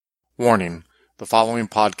Warning: the following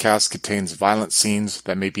podcast contains violent scenes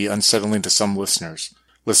that may be unsettling to some listeners.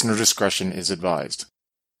 Listener discretion is advised.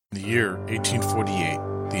 In the year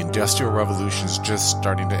 1848, the Industrial Revolution is just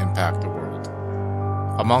starting to impact the world.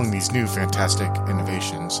 Among these new fantastic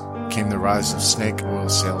innovations came the rise of snake oil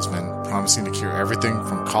salesmen promising to cure everything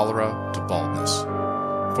from cholera to baldness.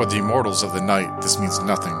 For the immortals of the night, this means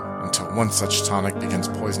nothing until one such tonic begins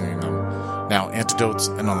poisoning them. Now antidotes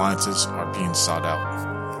and alliances are being sought out.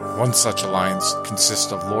 One such alliance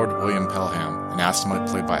consists of Lord William Pelham, an Astamite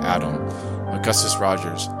played by Adam, Augustus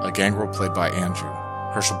Rogers, a gangrel played by Andrew,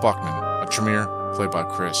 Herschel Buckman, a Tremere played by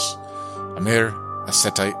Chris, Amir, a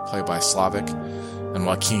Setite played by Slavic, and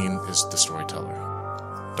Joaquin is the storyteller.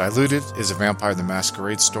 Diluted is a Vampire the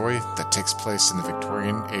Masquerade story that takes place in the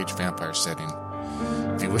Victorian Age vampire setting.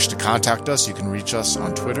 If you wish to contact us, you can reach us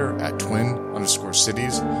on Twitter at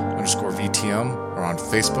twin_cities_VTM or on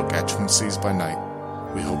Facebook at Twin Cities by Night.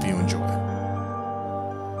 We hope you enjoy.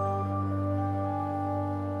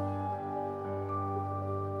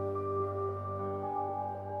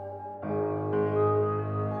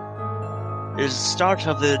 It is the start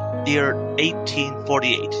of the year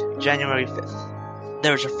 1848, January 5th.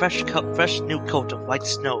 There is a fresh new coat of white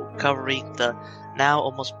snow covering the now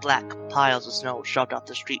almost black piles of snow shoved off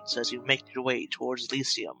the streets as you make your way towards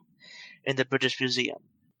Lyceum in the British Museum.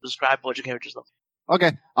 Describe what your characters look like.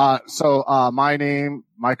 Okay, so my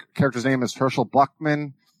character's name is Herschel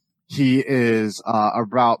Buckman. He is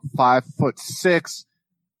about 5'6".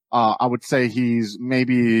 I would say he's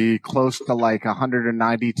maybe close to like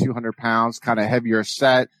 190, 200 pounds, kind of heavier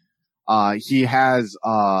set. He has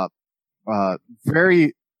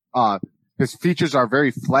his features are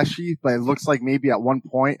very fleshy, but it looks like maybe at one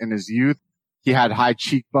point in his youth he had high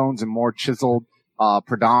cheekbones and more chiseled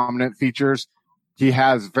predominant features. He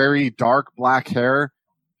has very dark black hair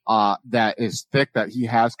that is thick, that he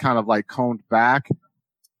has kind of like coned back,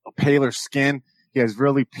 a paler skin. He has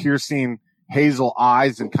really piercing hazel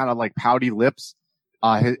eyes and kind of like pouty lips.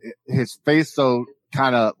 His face, though,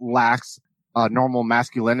 kind of lacks normal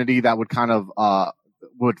masculinity that would kind of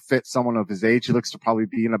would fit someone of his age. He looks to probably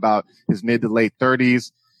be in about his mid to late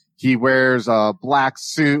 30s. He wears a black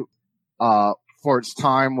suit for its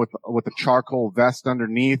time with a charcoal vest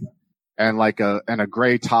underneath, and a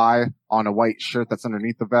gray tie on a white shirt that's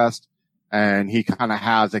underneath the vest. And he kind of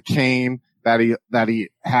has a cane that he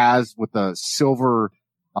has with a silver,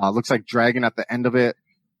 looks like dragon at the end of it.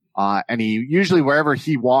 And he usually, wherever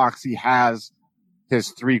he walks, he has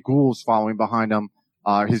his three ghouls following behind him,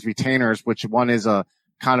 his retainers, which one is a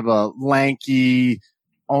kind of a lanky,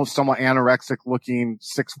 almost somewhat anorexic looking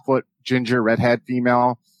 6-foot ginger redhead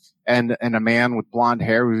female, and a man with blonde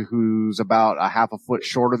hair who's about a half a foot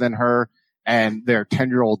shorter than her, and their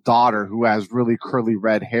 10-year-old daughter who has really curly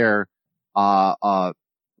red hair,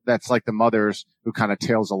 that's like the mother's, who kind of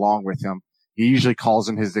tails along with him. He usually calls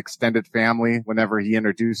them his extended family whenever he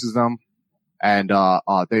introduces them. And,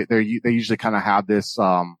 they usually kind of have this,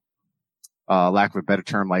 lack of a better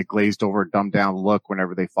term, like glazed over, dumbed down look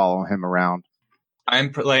whenever they follow him around.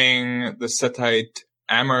 I'm playing the Setite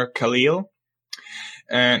Amr Khalil.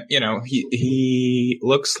 And, he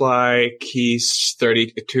looks like he's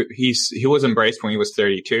 32. He was embraced when he was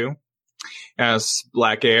 32. Has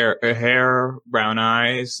black hair, brown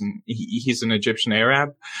eyes, and he's an Egyptian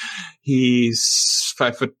Arab. He's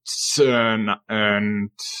 5 feet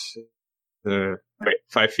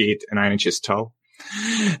and 9 inches tall.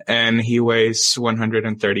 And he weighs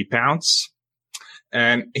 130 pounds.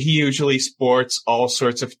 And he usually sports all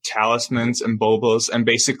sorts of talismans and baubles, and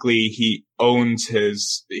basically he owns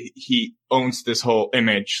this whole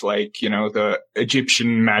image, like, the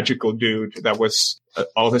Egyptian magical dude that was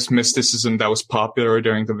all this mysticism that was popular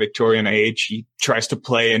during the Victorian age. He tries to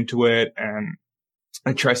play into it and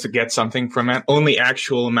tries to get something from it. Only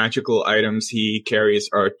actual magical items he carries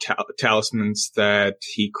are talismans that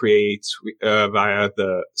he creates via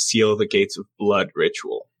the Seal the Gates of Blood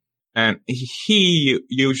ritual. And he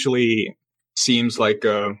usually seems like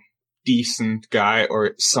a decent guy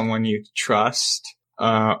or someone you trust,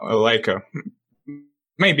 maybe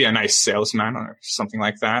a nice salesman or something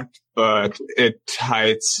like that. But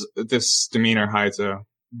this demeanor hides a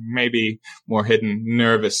maybe more hidden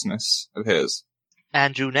nervousness of his.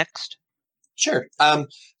 Andrew, next. Sure.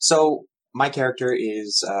 So my character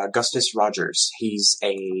is Augustus Rogers. He's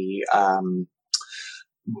a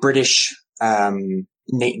British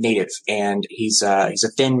native, and he's a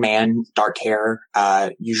thin man, dark hair,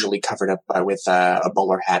 usually covered up with a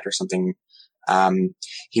bowler hat or something.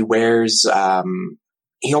 He always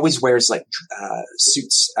wears like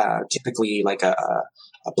suits, typically like a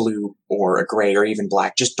a blue or a gray or even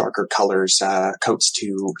black, just darker colors, coats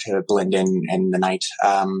to blend in the night,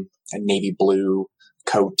 a navy blue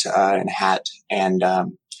coat, and hat, and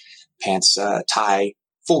pants, tie,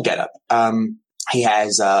 full getup. He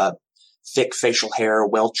has thick facial hair,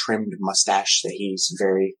 well-trimmed mustache that he's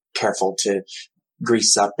very careful to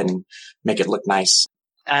grease up and make it look nice.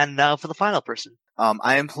 And now for the final person.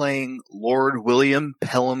 I am playing Lord William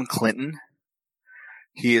Pelham Clinton.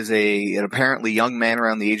 He is an apparently young man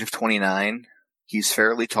around the age of 29. He's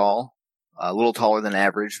fairly tall, a little taller than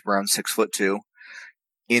average, around 6'2",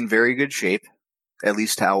 in very good shape, at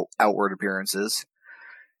least how outward appearances.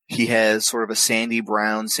 He has sort of a sandy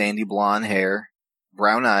brown, sandy blonde hair,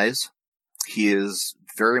 brown eyes. He is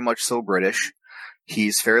very much so British.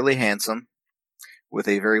 He's fairly handsome, with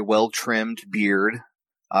a very well-trimmed beard,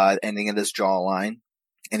 ending at his jawline.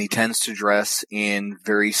 And he tends to dress in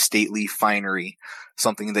very stately finery,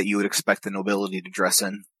 something that you would expect the nobility to dress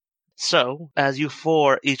in. So, as you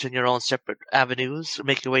four, each in your own separate avenues,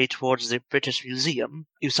 make your way towards the British Museum,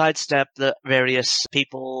 you sidestep the various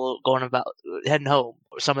people going about, heading home.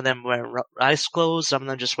 Some of them wearing nice clothes, some of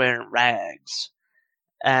them just wearing rags.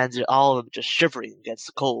 And all of them just shivering against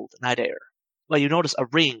the cold night air. Well, you notice a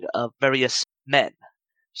ring of various men.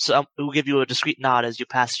 Some who give you a discreet nod as you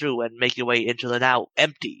pass through and make your way into the now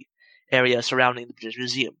empty area surrounding the British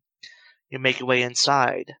Museum. You make your way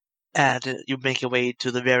inside, and you make your way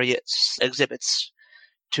to the various exhibits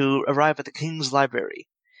to arrive at the King's Library.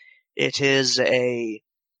 It is a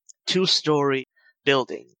 2-story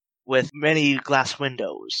building with many glass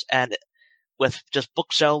windows and with just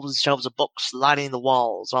bookshelves, shelves of books lining the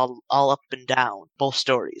walls, all up and down, both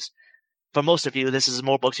stories. For most of you, this is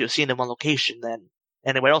more books you've seen in one location than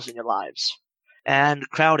anywhere else in your lives. And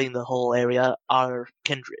crowding the whole area are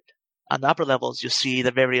kindred. On the upper levels, you see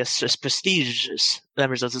the various prestigious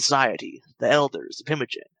members of society, the elders, the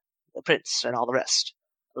Primogen, the prince, and all the rest.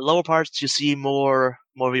 The lower parts, you see more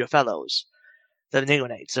of your fellows, the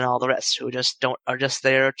neonates, and all the rest, who are just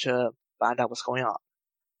there to find out what's going on.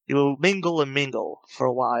 You will mingle for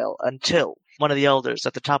a while until one of the elders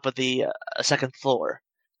at the top of the second floor,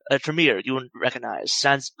 a Tremere you recognize,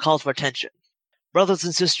 calls for attention. Brothers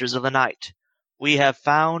and sisters of the night, we have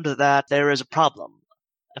found that there is a problem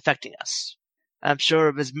affecting us. I'm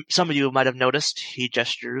sure some of you might have noticed, he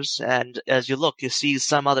gestures, and as you look, you see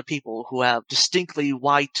some other people who have distinctly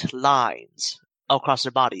white lines across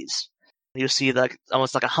their bodies. You see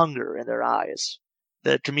almost like a hunger in their eyes.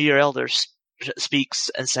 The Tremere elder speaks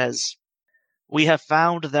and says, we have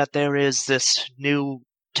found that there is this new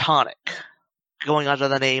tonic going under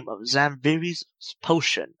the name of Zamviri's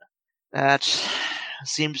Potion that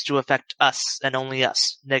seems to affect us and only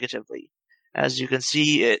us negatively. As you can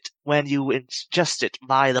see it, when you ingest it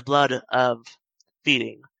by the blood of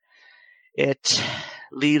feeding, it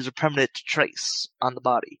leaves a permanent trace on the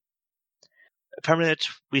body. Permanent,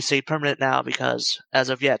 we say permanent now because, as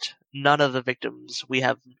of yet, none of the victims we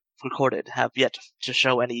have recorded have yet to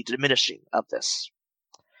show any diminishing of this.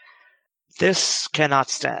 This cannot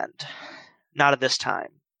stand. Not at this time.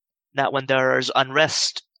 Not when there is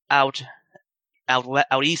unrest out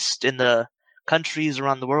east in the countries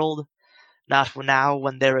around the world. Not for now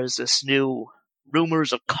when there is this new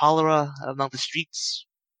rumors of cholera among the streets.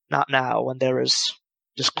 Not now when there is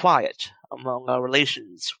just quiet among our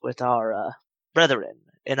relations with our brethren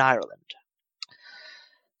in Ireland.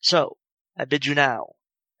 So, I bid you now,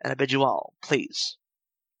 and I bid you all, please,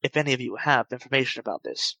 if any of you have information about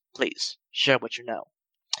this, please share what you know.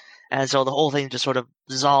 And so the whole thing just sort of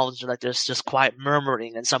dissolves into like this just quiet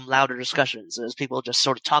murmuring and some louder discussions as people just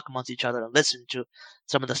sort of talk amongst each other and listen to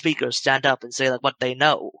some of the speakers stand up and say like what they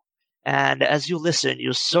know. And as you listen,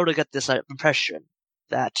 you sort of get this impression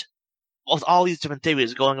that with all these different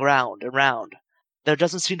theories going around and around, there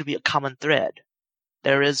doesn't seem to be a common thread.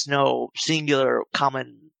 There is no singular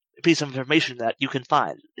common piece of information that you can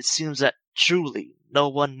find. It seems that truly no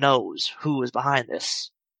one knows who is behind this,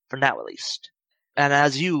 for now at least. And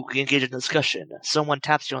as you engage in discussion, someone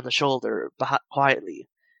taps you on the shoulder quietly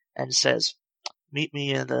and says, Meet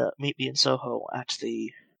me in Soho at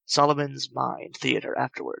the Solomon's Mine Theater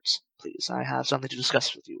afterwards, please. I have something to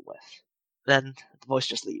discuss with you with." Then the voice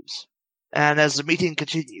just leaves. And as the meeting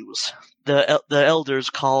continues, the elders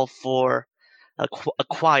call for a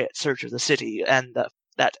quiet search of the city, and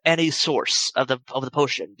that any source of the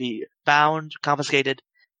potion be found, confiscated,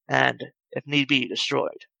 and, if need be,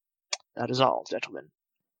 destroyed. That is all, gentlemen.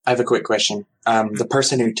 I have a quick question. The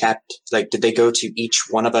person who tapped, did they go to each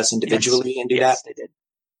one of us individually and do that? Yes, they did.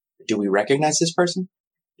 Do we recognize this person?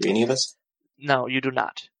 Do any of us? No, you do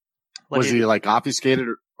not. Was he obfuscated,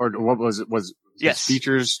 or what was it? Was yes. his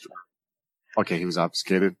features? Okay, he was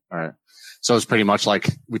obfuscated. All right. So it's pretty much like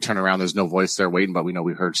we turn around, there's no voice there waiting, but we know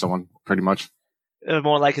we heard someone, pretty much.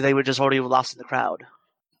 More likely they were just already lost in the crowd.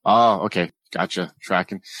 Oh, okay. Gotcha.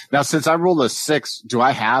 Tracking. Now, since I rolled a 6, do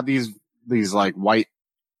I have these like white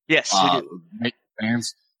Yes, you do.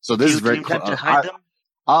 bands? So this is very Do you attempt to close. hide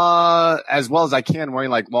them? As well as I can, wearing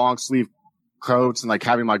like long sleeve coats and like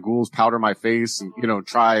having my ghouls powder my face and,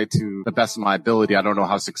 try to the best of my ability. I don't know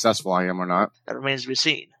how successful I am or not. That remains to be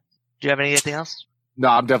seen. Do you have anything else? No,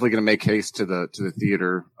 I'm definitely going to make haste to the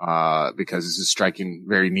theater, because this is striking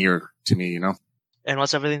very near to me, And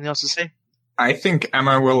what's everything else to say? I think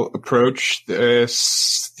Emma will approach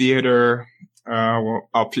this theater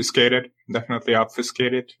obfuscated, definitely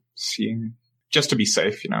obfuscated, just to be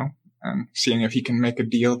safe, and seeing if he can make a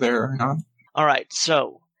deal there or not. All right,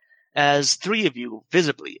 so as three of you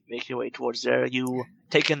visibly make your way towards there, you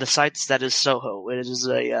take in the sights that is Soho. It is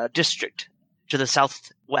a district to the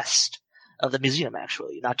southwest of the museum,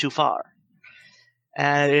 actually, not too far.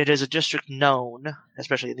 And it is a district known,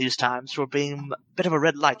 especially in these times, for being a bit of a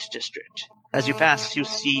red light district. As you pass, you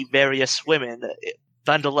see various women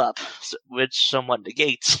bundle up, which somewhat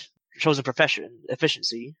negates chosen profession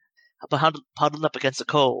efficiency, huddled up against the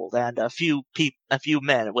cold, and a few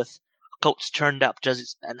men with coats turned up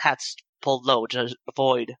and hats pulled low to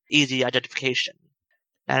avoid easy identification.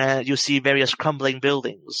 And you see various crumbling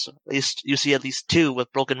buildings. You see at least 2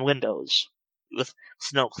 with broken windows, with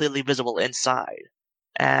snow clearly visible inside.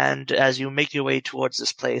 And as you make your way towards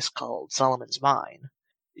this place called Solomon's Mine,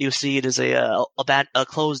 you see it is a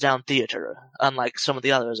closed-down theater, unlike some of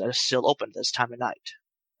the others that are still open this time of night.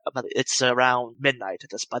 But it's around midnight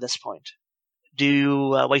by this point. Do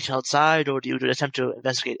you wait outside, or do you attempt to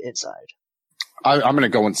investigate inside? I'm going to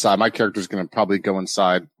go inside. My character's going to probably go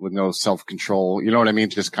inside with no self-control. You know what I mean?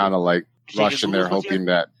 Just kind of like rush in there hoping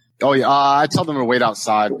that... Oh, yeah. I tell them to wait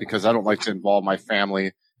outside because I don't like to involve my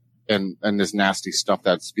family in this nasty stuff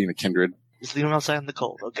that's being a kindred. Just leave them outside in the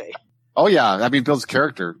cold, okay. Oh, yeah. That builds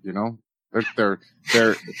character,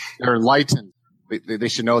 They're lightened. They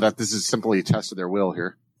should know that this is simply a test of their will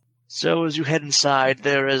here. So as you head inside,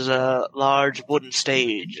 there is a large wooden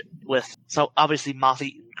stage with obviously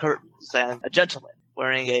moth-eaten curtains and a gentleman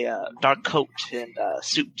wearing a dark coat and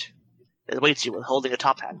suit that awaits you with holding a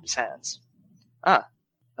top hat in his hands.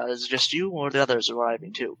 Is it just you, or the others are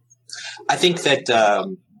arriving too? I think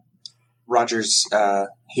that Rogers,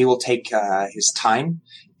 he will take his time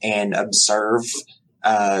and observe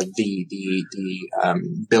the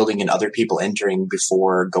building and other people entering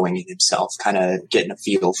before going in himself, kind of getting a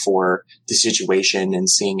feel for the situation and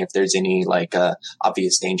seeing if there's any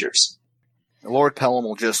obvious dangers. Lord Pelham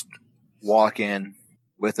will just walk in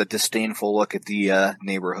with a disdainful look at the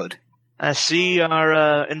neighborhood. I see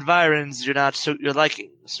our environs do not suit your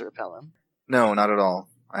liking, Sir Pelham. No, not at all.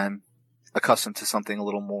 I'm accustomed to something a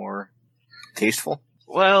little more tasteful.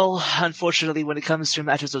 Well, unfortunately, when it comes to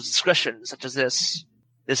matters of discretion, such as this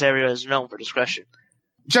area is known for discretion.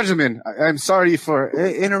 Gentlemen, I'm sorry for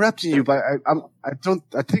interrupting you, but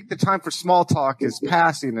I think the time for small talk is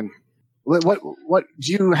passing. And what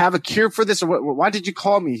do you have a cure for this, or why did you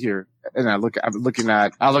call me here? And I look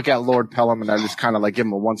at Lord Pelham, and I just kind of like give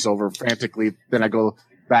him a once over frantically. Then I go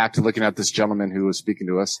back to looking at this gentleman who was speaking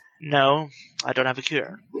to us. No, I don't have a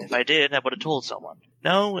cure. If I did, I would have told someone.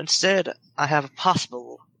 No, instead, I have a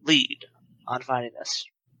possible lead on finding this.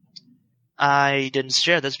 I didn't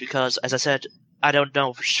share this because, as I said, I don't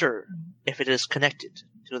know for sure if it is connected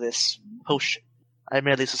to this potion. I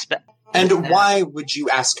merely suspect. And why would you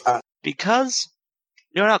ask us? Because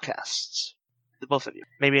you're outcasts. The both of you.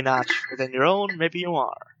 Maybe not within your own, maybe you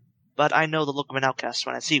are. But I know the look of an outcast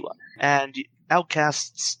when I see one. And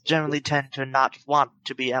outcasts generally tend to not want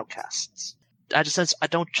to be outcasts. I just sense I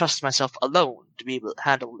don't trust myself alone to be able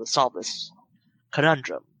to solve this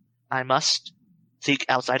conundrum. I must seek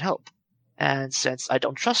outside help. And since I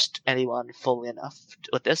don't trust anyone fully enough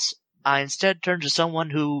with this, I instead turn to someone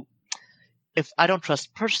who, if I don't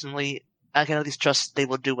trust personally, I can at least trust they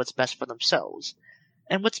will do what's best for themselves.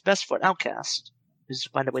 And what's best for an outcast is to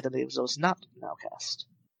find a way to make themselves not an outcast.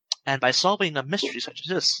 And by solving a mystery such as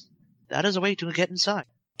this, that is a way to get inside.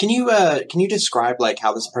 Can you describe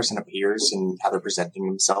how this person appears and how they're presenting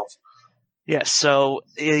themselves? Yes, so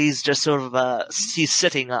he's just sort of he's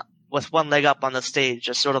sitting up with one leg up on the stage,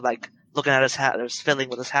 just sort of looking at his hat, or fiddling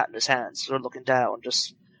with his hat in his hands, sort of looking down,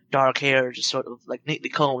 just dark hair, just sort of neatly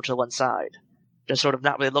combed to one side, just sort of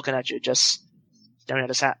not really looking at you, just staring at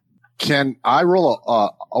his hat. Can I roll a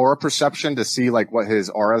aura perception to see what his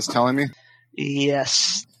aura is telling me?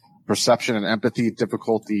 Yes. Perception and empathy,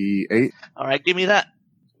 difficulty 8. All right, give me that.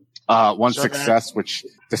 One So success, which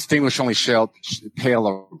distinguish only pale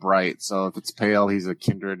or bright. So if it's pale, he's a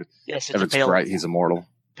kindred. Yes, If it's a it's pale, bright, he's immortal.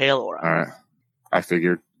 pale aura. All right. I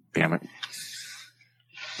figured. Damn it.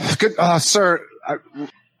 Good, sir.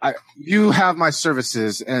 You have my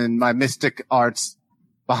services and my mystic arts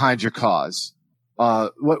behind your cause.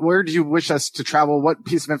 Where do you wish us to travel? What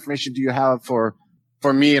piece of information do you have for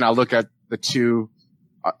me? And I'll look at the two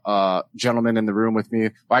gentlemen in the room with me.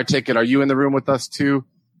 I take it, are you in the room with us too,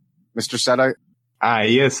 Mr. Sedite?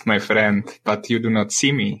 Yes, my friend, but you do not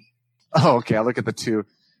see me. Oh, okay. I look at the two.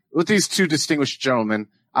 With these two distinguished gentlemen,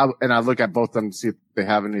 I look at both of them to see if they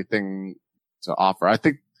have anything to offer.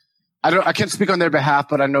 I can't speak on their behalf,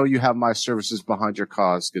 but I know you have my services behind your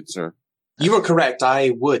cause, good sir. You are correct.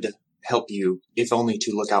 I would help you, if only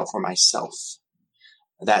to look out for myself.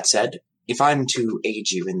 That said, if I'm to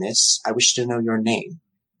aid you in this, I wish to know your name.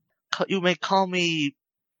 You may call me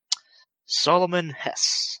Solomon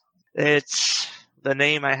Hess. It's the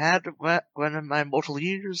name I had when in my mortal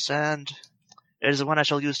years, and it is the one I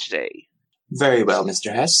shall use today. Very well,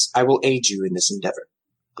 Mr. Hess. I will aid you in this endeavor.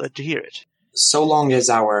 Good to hear it. So long as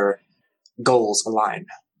our goals align.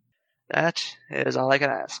 That is all I can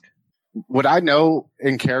ask. Would I know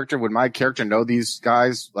in character? Would my character know these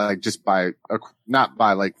guys, like just by not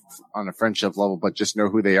by like on a friendship level, but just know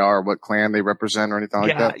who they are, what clan they represent, or anything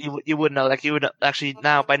like that? Yeah, you would know. Like you would actually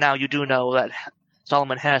by now you do know that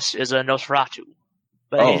Solomon Hess is a Nosferatu.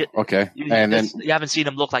 But okay. You haven't seen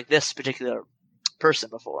him look like this particular person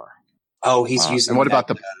before. Oh, he's using. And what about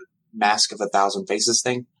the Mask of a Thousand Faces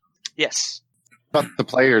thing? Yes. About the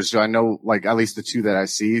players? Do I know like at least the two that I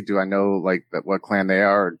see? Do I know like what clan they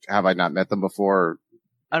are? Or have I not met them before?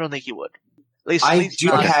 I don't think you would. At least I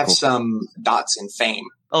do have cool. some dots in fame.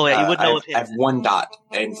 Oh yeah, you would know of him. I have one dot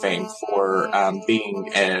in fame for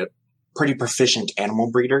being a pretty proficient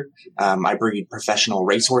animal breeder. I breed professional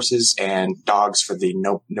racehorses and dogs for the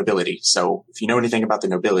nobility. So if you know anything about the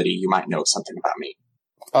nobility, you might know something about me.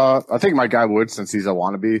 I think my guy would, since he's a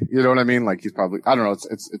wannabe. You know what I mean? Like he's probably, I don't know.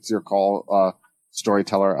 It's your call,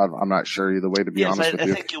 storyteller. I'm not sure either way, to be honest with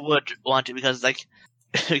you. I think you would want to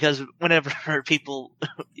because whenever people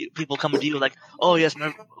come to you like, oh yes,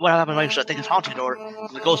 what happened? I think it's haunted, or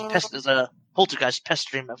the ghost pest is a poltergeist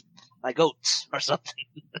pestering my goats or something.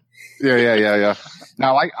 Yeah.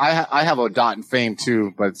 Now I have a dot in fame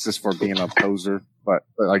too, but it's just for being a poser. But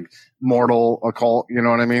like mortal occult, you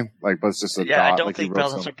know what I mean? Like, but it's just a dot. I don't like think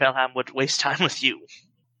Professor Pelham would waste time with you.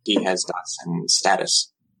 He has dots in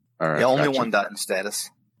status. All right, Yeah, only gotcha. one dot in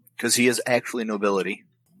status. Because he is actually nobility.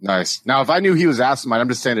 Nice. Now, if I knew he was Asimite, I'm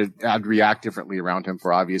just saying I'd react differently around him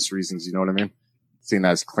for obvious reasons. You know what I mean? Seeing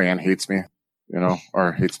that his clan hates me, you know,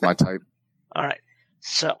 or hates my type. All right.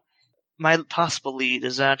 So, my possible lead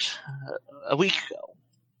is that a week ago,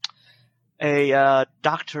 a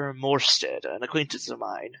Dr. Morstead, an acquaintance of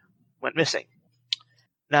mine, went missing.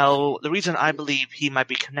 Now, the reason I believe he might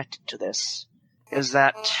be connected to this is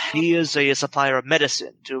that he is a supplier of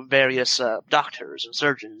medicine to various doctors and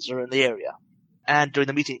surgeons who are in the area. And during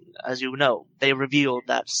the meeting, as you know, they revealed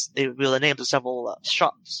the names of several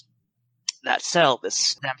shops that sell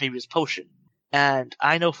this amphibious potion. And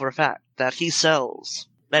I know for a fact that he sells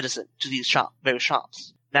medicine to these various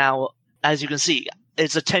shops. Now, as you can see,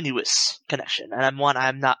 it's a tenuous connection, and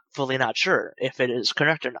I'm not sure if it is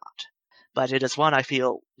correct or not. But it is one I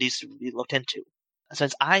feel needs to be looked into.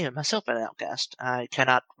 Since I am myself an outcast, I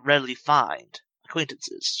cannot readily find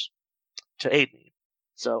acquaintances to aid me.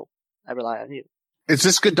 So I rely on you. Is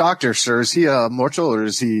this good doctor, sir? Is he mortal or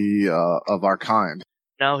is he of our kind?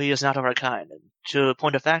 No, he is not of our kind. And to a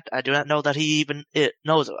point of fact, I do not know that he even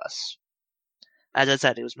knows of us. As I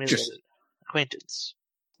said, it was merely an acquaintance.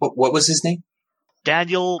 What was his name?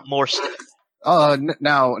 Daniel Morstead.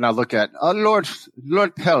 Now look at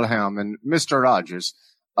Lord Pelham and Mr. Rogers.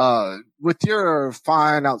 With your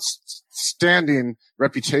fine, outstanding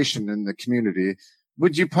reputation in the community,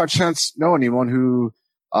 would you perchance know anyone who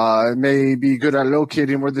may be good at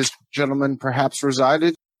locating where this gentleman perhaps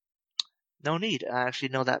resided? No need. I actually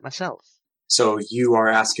know that myself. So you are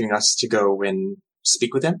asking us to go and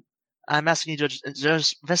speak with him? I'm asking you to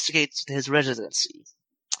just investigate his residency.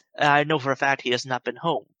 I know for a fact he has not been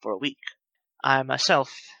home for a week. I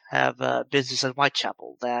myself have a business at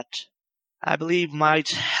Whitechapel that I believe might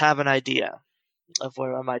have an idea of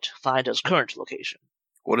where I might find his current location.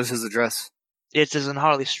 What is his address? It is in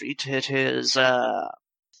Harley Street. It is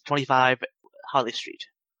 25 Harley Street.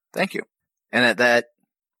 Thank you. And at that,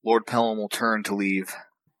 Lord Pelham will turn to leave.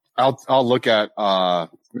 I'll look at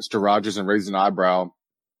Mr. Rogers and raise an eyebrow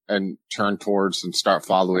and turn towards and start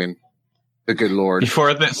following the good Lord.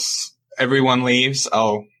 Before everyone leaves,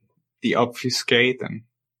 I'll deobfuscate and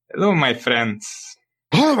Hello, my friends.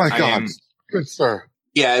 Oh my I God. am- Good sir.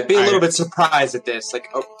 Yeah, I'd be a little bit surprised at this. Like,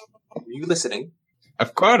 oh, are you listening?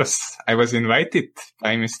 Of course, I was invited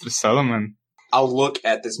by Mr. Solomon. I'll look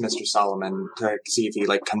at this Mr. Solomon to see if he,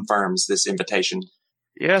 confirms this invitation.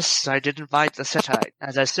 Yes, I did invite the Setite.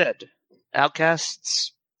 As I said,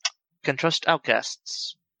 outcasts can trust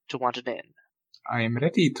outcasts to want an in. I am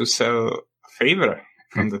ready to sell a favor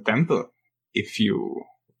from the temple, if you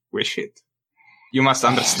wish it. You must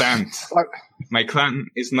understand, What? my clan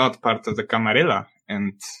is not part of the Camarilla,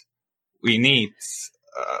 and we need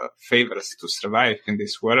favors to survive in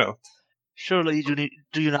this world. Surely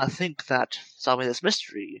do you not think that solving this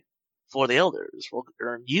mystery for the elders will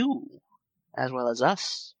earn you, as well as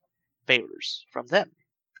us, favors from them?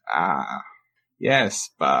 Ah, yes,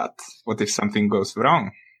 but what if something goes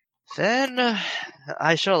wrong? Then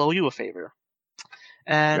I shall owe you a favor.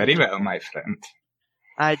 And Very well, my friend.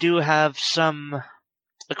 I do have some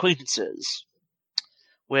acquaintances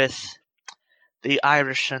with the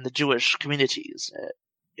Irish and the Jewish communities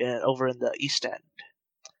over in the East End.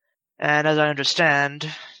 And as I understand,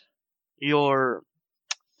 your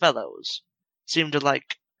fellows seem to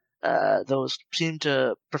seem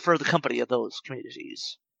to prefer the company of those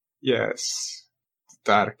communities. Yes,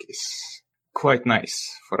 dark is quite nice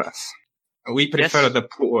for us. We prefer Yes. the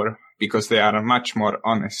poor because they are much more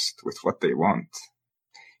honest with what they want.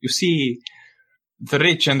 You see, the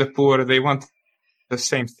rich and the poor, they want the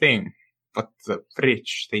same thing. But the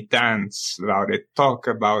rich, they dance about it, talk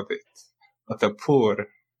about it. But the poor,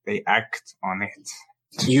 they act on it.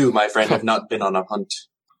 You, my friend, have not been on a hunt.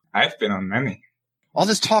 I've been on many. All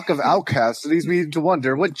this talk of outcasts leads me to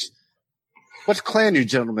wonder which clan you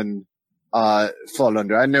gentlemen fall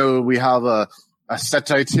under. I know we have a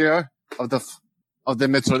Setite here of the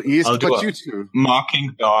Middle East, I'll do but a- you two,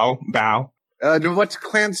 Mocking bow. what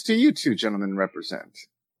clans do you two gentlemen represent?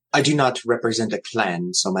 I do not represent a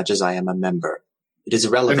clan so much as I am a member. It is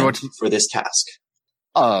irrelevant for this task.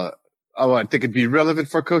 I think it'd be relevant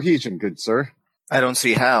for cohesion, good sir. I don't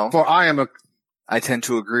see how. For I am a I tend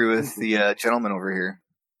to agree with the gentleman over here.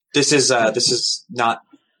 This is Augie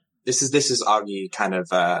kind of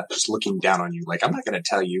just looking down on you. Like, I'm not going to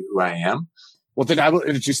tell you who I am. Well, then I will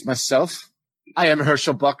introduce myself. I am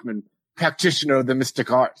Herschel Buckman, practitioner of the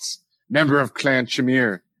mystic arts, member of Clan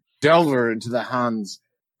Tremere, delver into the hands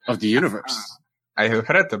of the universe. I have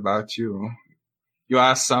heard about you. You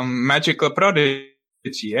are some magical prodigy,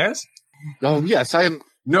 yes? Oh, yes, I am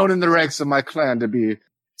known in the ranks of my clan to be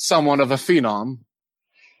somewhat of a phenom.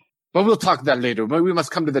 But we'll talk that later. But we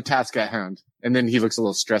must come to the task at hand. And then he looks a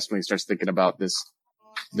little stressed when he starts thinking about this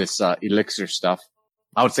elixir stuff.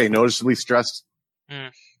 I would say noticeably stressed.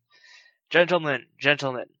 Gentlemen,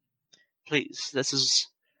 please,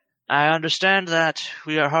 I understand that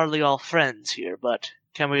we are hardly all friends here, but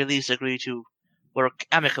can we at least agree to work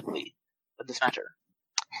amicably with this matter?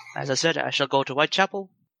 As I said, I shall go to Whitechapel,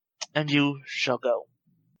 and you shall go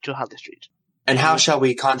to Holly Street. And how shall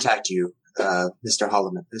we contact you, Mr.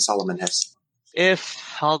 Solomon Hess? If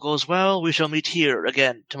all goes well, we shall meet here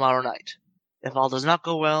again tomorrow night. If all does not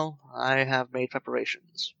go well, I have made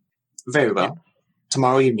preparations. Very well.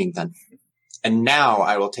 Tomorrow evening, then. And now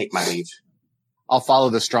I will take my leave. I'll follow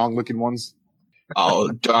the strong-looking ones. I'll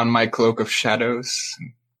don my cloak of shadows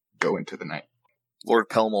and go into the night. Lord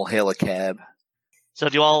Pelham will hail a cab. So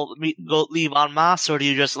do you all leave en masse, or do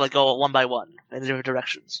you just go one by one in different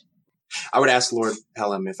directions? I would ask Lord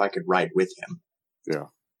Pelham if I could ride with him.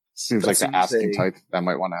 Seems That like the seems asking a- type that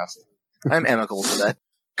might want to ask. I'm amicable to that.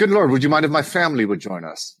 Good Lord, would you mind if my family would join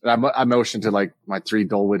us? And I motion to my three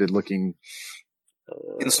dull-witted looking.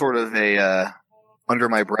 In sort of a under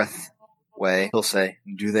my breath way, he'll say,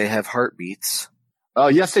 "Do they have heartbeats?"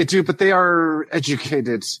 Yes, they do, but they are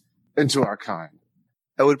educated into our kind.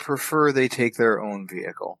 I would prefer they take their own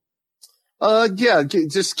vehicle.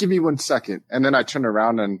 Just give me 1 second. And then I turn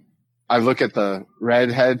around and I look at the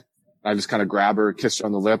redhead. I just kind of grab her, kiss her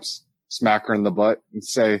on the lips, smack her in the butt, and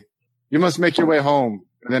say, "You must make your way home."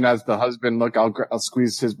 And then as the husband look, I'll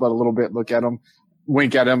squeeze his butt a little bit, look at him,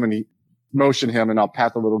 wink at him, and he motion him, and I'll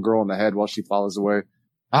pat the little girl on the head while she follows away.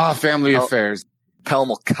 Family affairs. Pelham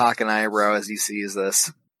will cock an eyebrow as he sees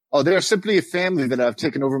this. Oh, they are simply a family that have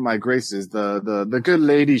taken over my graces. The good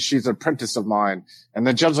lady, she's an apprentice of mine, and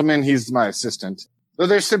the gentleman, he's my assistant. So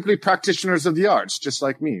they're simply practitioners of the arts, just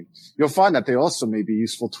like me. You'll find that they also may be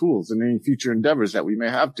useful tools in any future endeavors that we may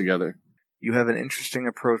have together. You have an interesting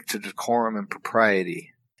approach to decorum and propriety.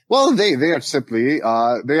 Well, they are simply,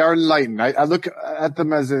 they are enlightened. I look at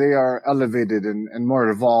them as they are elevated and more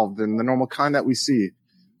evolved than the normal kind that we see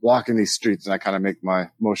walking these streets, and I kind of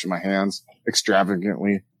motion my hands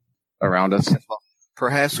extravagantly around us.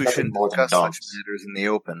 Perhaps we Nothing shouldn't more than discuss such dogs. matters in the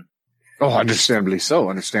open. Oh, understandably so.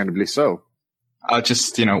 Understandably so. I'll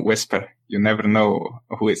just, whisper. You never know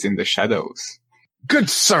who is in the shadows. Good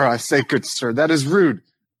sir, I say, good sir. That is rude.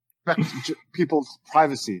 Respect people's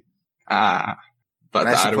privacy. But And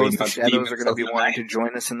I are we suppose the not shadows are going to be demons of the wanting to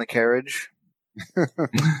join us in the carriage. night?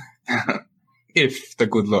 If the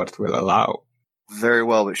good Lord will allow. Very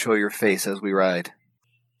well, but show your face as we ride.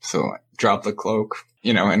 So drop the cloak,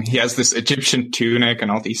 and he has this Egyptian tunic and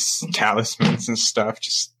all these talismans and stuff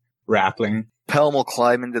just rattling. Pelham will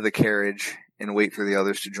climb into the carriage and wait for the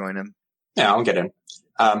others to join him. Yeah, I'll get in.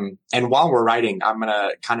 And while we're riding, I'm going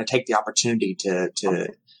to kind of take the opportunity to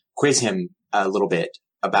quiz him a little bit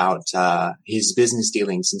about his business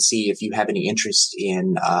dealings and see if you have any interest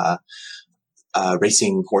in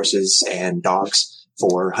racing horses and dogs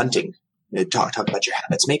for hunting. Talk about your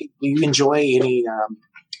habits. Maybe do you enjoy any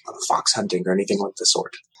fox hunting or anything like the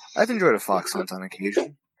sort? I've enjoyed a fox hunt on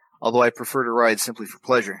occasion, although I prefer to ride simply for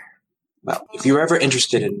pleasure. Well, if you're ever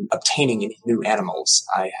interested in obtaining any new animals,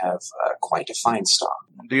 I have quite a fine stock.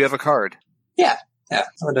 Do you have a card? Yeah, I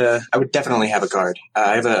would definitely have a guard.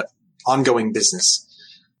 I have a ongoing business.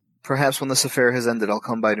 Perhaps when this affair has ended, I'll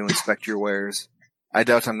come by to inspect your wares. I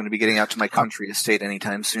doubt I'm going to be getting out to my country estate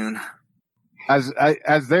anytime soon. As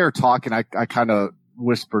they're talking, I kind of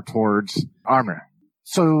whisper towards Armor.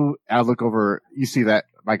 So I look over, you see that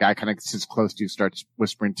my guy kind of sits close to you, starts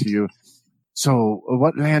whispering to you. So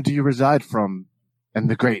what land do you reside from in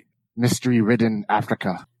the great mystery-ridden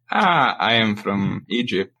Africa? I am from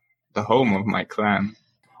Egypt, the home of my clan.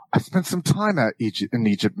 I spent some time in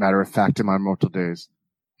Egypt, matter of fact, in my mortal days.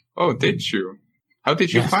 Oh, did you? How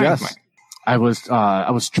did you Yes, find yes. me? I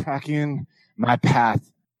was tracking my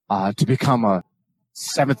path to become a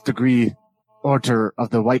 7th degree Order of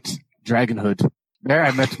the White Dragonhood. There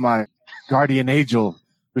I met my guardian angel,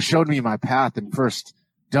 who showed me my path and first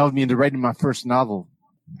delved me into writing my first novel.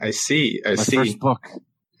 I see. My first book.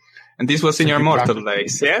 And this was in your Exactly. mortal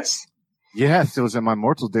days, yes? Yes, it was in my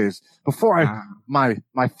mortal days. Before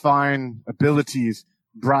my fine abilities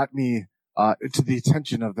brought me to the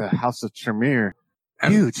attention of the House of Tremere.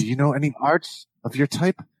 And- Do you know any arts of your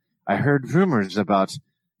type? I heard rumors about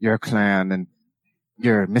your clan and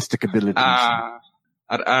your mystic abilities.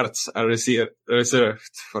 Our arts are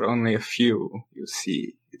reserved for only a few, you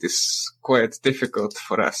see. It is quite difficult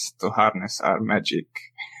for us to harness our magic.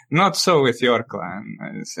 Not so with your clan,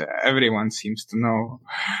 as everyone seems to know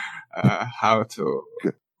how to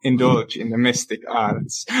indulge in the mystic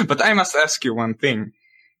arts. But I must ask you one thing.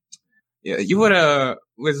 Yeah, you were a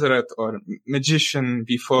wizard or magician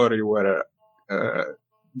before you were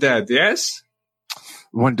dead, yes?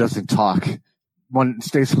 One doesn't talk. One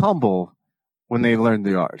stays humble when they learn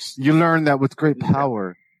the arts. You learn that with great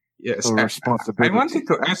power Yes. or responsibility. I wanted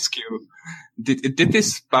to ask you, did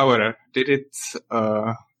this power, did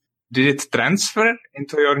it transfer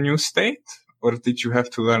into your new state? Or did you have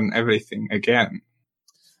to learn everything again?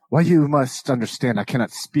 Well, you must understand, I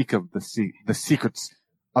cannot speak of the secrets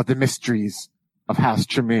of the mysteries of House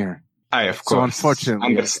Tremere. I, of So course, unfortunately,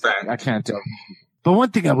 understand. I can't tell. But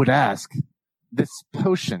one thing I would ask, this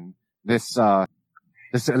potion, this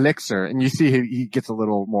elixir, and you see he gets a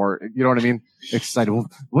little more, you know what I mean, excited. Well,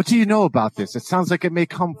 what do you know about this? It sounds like it may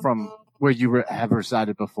come from where you have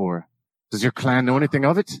resided before. Does your clan know anything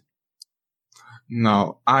of it?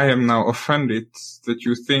 No, I am now offended that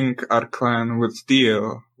you think our clan would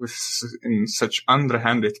deal in such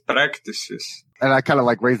underhanded practices. And I kind of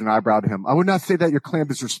like raise an eyebrow to him. I would not say that your clan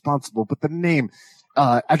is responsible, but the name,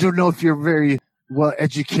 I don't know if you're very well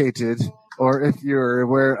educated or if you're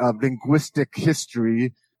aware of linguistic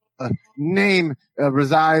history. Name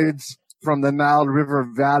resides from the Nile River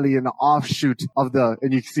Valley, an offshoot of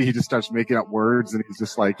and you see he just starts making up words and he's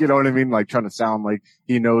just like, you know what I mean? Like trying to sound like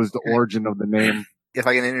he knows the origin of the name. If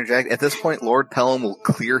I can interject, at this point, Lord Pelham will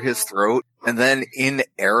clear his throat, and then in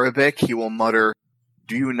Arabic, he will mutter,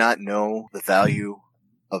 "Do you not know the value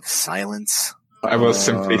of silence?" I will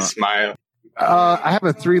simply smile. I have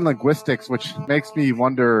a 3 linguistics, which makes me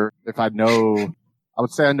wonder if I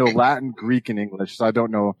would say I know Latin, Greek, and English, so I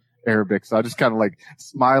don't know Arabic. So I just kind of like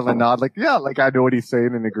smile and nod, like, yeah, like I know what he's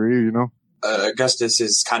saying and agree, you know? Augustus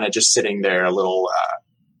is kind of just sitting there a little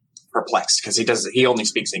perplexed because he only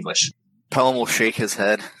speaks English. Pelham will shake his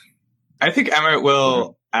head. I think Emma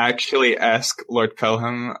will actually ask Lord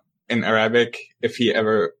Pelham in Arabic if he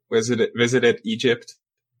ever visited Egypt.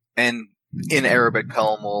 And in Arabic,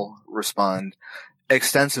 Pelham will respond,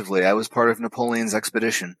 "Extensively. I was part of Napoleon's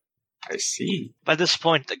expedition." I see. By this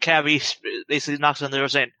point, the cabbie basically knocks on the door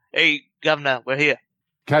saying, "Hey, Governor, we're here."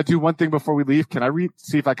 Can I do one thing before we leave? Can I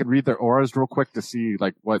see if I can read their auras real quick to see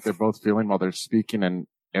like what they're both feeling while they're speaking in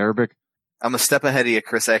Arabic? I'm a step ahead of you,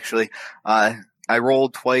 Chris, actually. I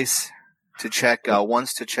rolled twice to check,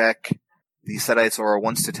 once to check the Setites aura,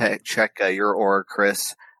 once to check your aura,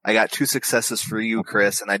 Chris. I got 2 successes for you,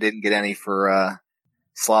 Chris, and I didn't get any for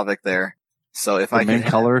Slavic there. So if I main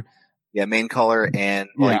color? Yeah, main color and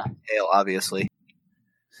pale, obviously.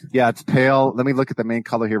 Yeah, it's pale. Let me look at the main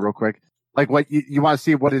color here real quick. Like what you want to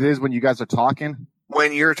see what it is when you guys are talking?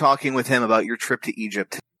 When you're talking with him about your trip to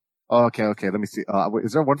Egypt. Oh, okay. Let me see.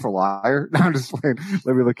 Is there one for liar? No, I'm just playing.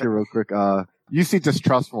 Let me look here real quick. You see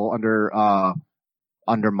distrustful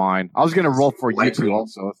under mine. I was gonna roll for you two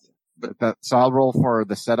also. So I'll roll for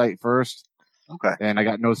the Setite first. Okay. And I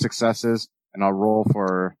got no successes, and I'll roll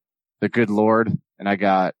for the good Lord, and I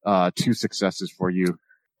got 2 successes for you.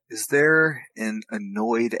 Is there an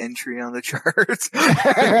annoyed entry on the chart?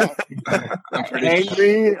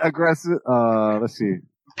 Angry, aggressive. Let's see.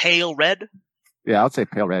 Pale red? Yeah, I'll say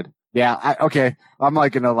pale red. Yeah, okay. I'm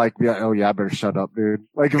like gonna like, oh yeah, I better shut up, dude.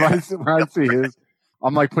 Like if I see his,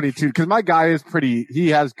 I'm like putting 2, cause my guy is he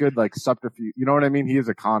has good like subterfuge. You know what I mean? He is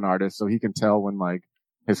a con artist, so he can tell when like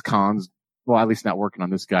his cons, well, at least not working on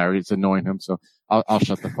this guy or it's annoying him. So I'll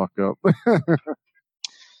shut the fuck up.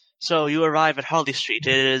 So you arrive at Harley Street.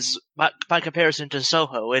 It is, by comparison to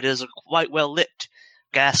Soho, it is quite well lit.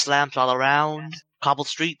 Gas lamps all around, cobbled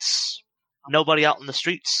streets, nobody out in the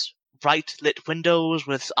streets, bright lit windows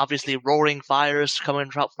with obviously roaring fires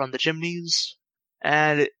coming out from the chimneys.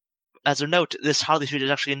 And as a note, this Harley Street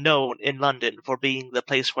is actually known in London for being the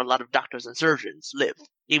place where a lot of doctors and surgeons live.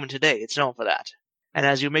 Even today, it's known for that. And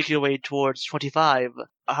as you make your way towards 25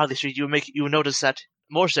 Harley Street, you notice that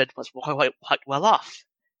Morstead was quite well off.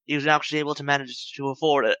 He was actually able to manage to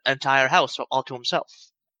afford an entire house all to himself.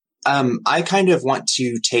 I kind of want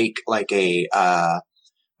to take like a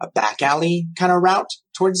back alley kind of route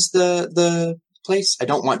towards the place. I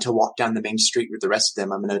don't want to walk down the main street with the rest of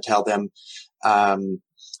them. I'm going to tell them,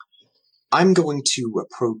 I'm going to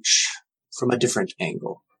approach from a different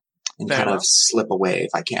angle and Fair kind enough. of slip away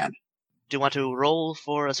if I can. Do you want to roll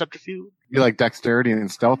for a subterfuge? You like dexterity and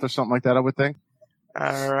stealth or something like that, I would think.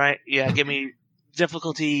 Alright, yeah, give me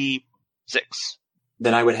difficulty 6.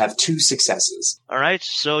 Then I would have 2 successes. Alright,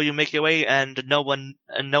 so you make your way and no one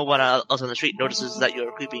else on the street notices that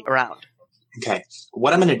you're creeping around. Okay.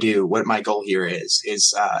 What I'm going to do, what my goal here is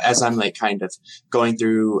as I'm like kind of going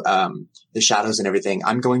through the shadows and everything,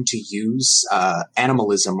 I'm going to use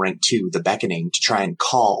animalism rank 2, the beckoning, to try and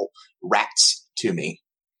call rats to me.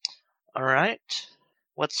 Alright.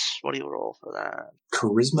 What do you roll for that?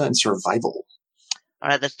 Charisma and survival.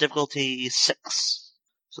 Alright, that's difficulty 6.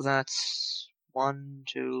 So that's 1,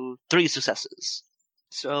 2, 3 successes.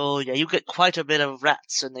 So yeah, you get quite a bit of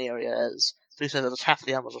rats in the area as 3 successes, that's half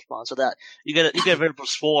the animals respond, so that you get a veritable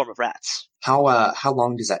swarm of rats. How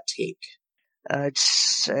long does that take? I'd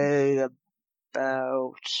say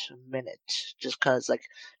about a minute, just cause like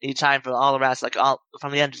you need time for all the rats, like all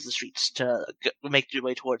from the end of the streets to make your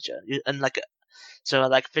way towards you, and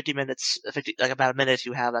so 50 minutes, about a minute,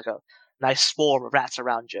 you have like a nice swarm of rats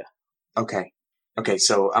around you. Okay,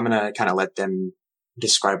 so I'm gonna kind of let them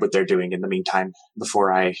describe what they're doing in the meantime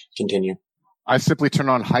before I continue. I simply turn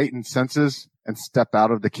on heightened senses and step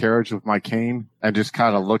out of the carriage with my cane and just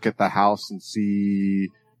kind of look at the house and see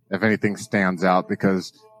if anything stands out,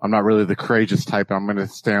 because I'm not really the courageous type. I'm going to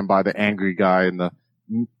stand by the angry guy, and the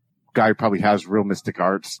guy who probably has real mystic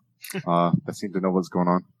arts that seem to know what's going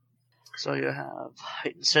on. So you have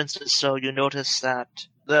heightened senses, so you notice that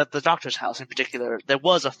the doctor's house in particular, there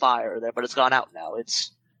was a fire there, but it's gone out now.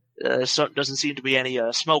 Doesn't seem to be any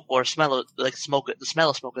smoke or smell, like smoke. The smell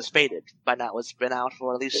of smoke has faded by now. It's been out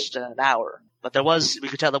for at least an hour. But we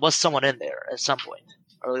could tell there was someone in there at some point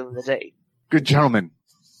earlier in the day. Good gentlemen,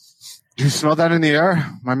 do you smell that in the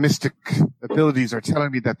air? My mystic abilities are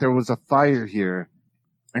telling me that there was a fire here.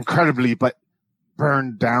 Incredibly, but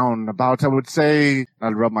burned down about, I would say,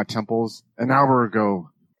 I'd rub my temples, an hour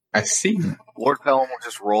ago. I see. Lord Pelham will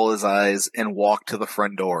just roll his eyes and walk to the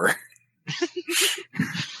front door.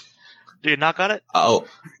 Do you knock on it?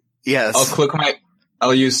 Yes. I'll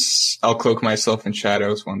cloak myself in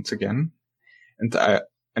shadows once again.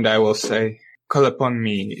 And I will say, call upon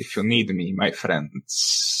me if you need me, my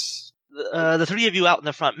friends. The 3 of you out in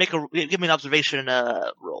the front, give me an observation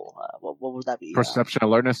roll. What would that be? Perception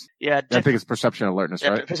alertness? Yeah. I think it's perception alertness,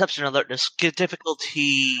 right? Perception alertness. Get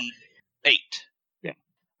difficulty 8. Yeah.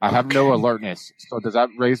 I have no alertness. So does that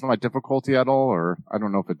raise my difficulty at all, or I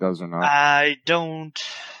don't know if it does or not. I don't.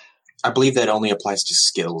 I believe that only applies to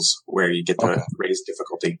skills where you get the raised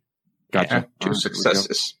difficulty. Gotcha. Yeah, 2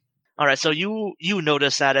 successes. All right, so you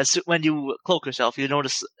notice that when you cloak yourself, you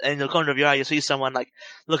notice in the corner of your eye, you see someone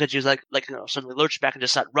look at you, suddenly lurch back and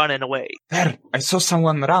just start running away. There, I saw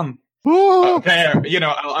someone run. There,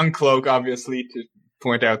 I'll uncloak, obviously, to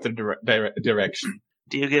point out the direction.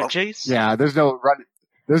 Do you give chase? Yeah, there's no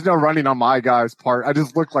running on my guy's part. I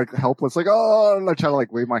just look helpless, and I try to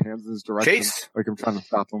wave my hands in his direction. Chase? Like I'm trying to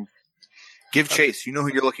stop him. Give chase. You know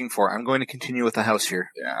who you're looking for. I'm going to continue with the house here.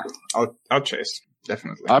 Yeah, I'll chase.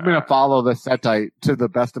 Definitely. I'm going to follow the Setite to the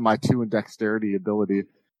best of my 2 in dexterity ability.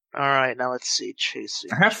 All right, now let's see.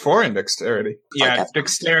 Chasing. I have 4 in dexterity. Yeah, Okay.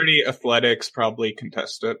 dexterity, athletics, probably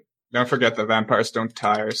contested. Don't forget that vampires don't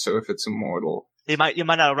tire, so if it's immortal. You might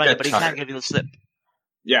not run Get it, but he tired. can give you the slip.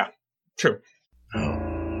 Yeah, true. Oh,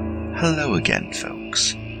 hello again,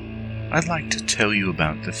 folks. I'd like to tell you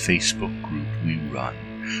about the Facebook group we run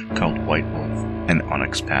called White Wolf and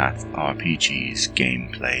Onyx Path RPGs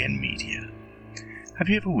Gameplay and Media. Have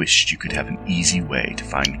you ever wished you could have an easy way to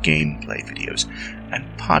find gameplay videos and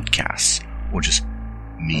podcasts, or just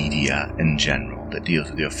media in general that deals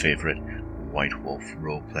with your favorite White Wolf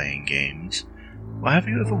role-playing games? Or have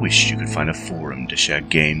you ever wished you could find a forum to share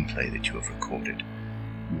gameplay that you have recorded?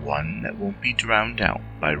 One that won't be drowned out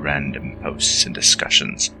by random posts and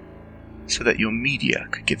discussions, so that your media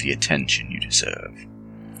could get the attention you deserve.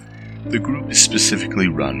 The group is specifically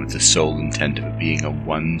run with the sole intent of it being a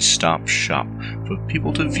one-stop shop for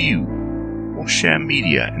people to view or share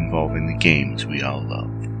media involving the games we all love.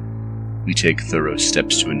 We take thorough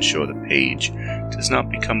steps to ensure the page does not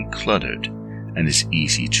become cluttered and is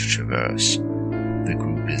easy to traverse. The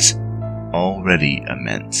group is already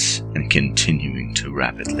immense and continuing to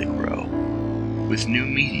rapidly grow, with new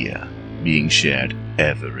media being shared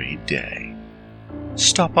every day.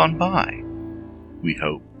 Stop on by. We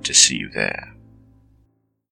hope to see you there.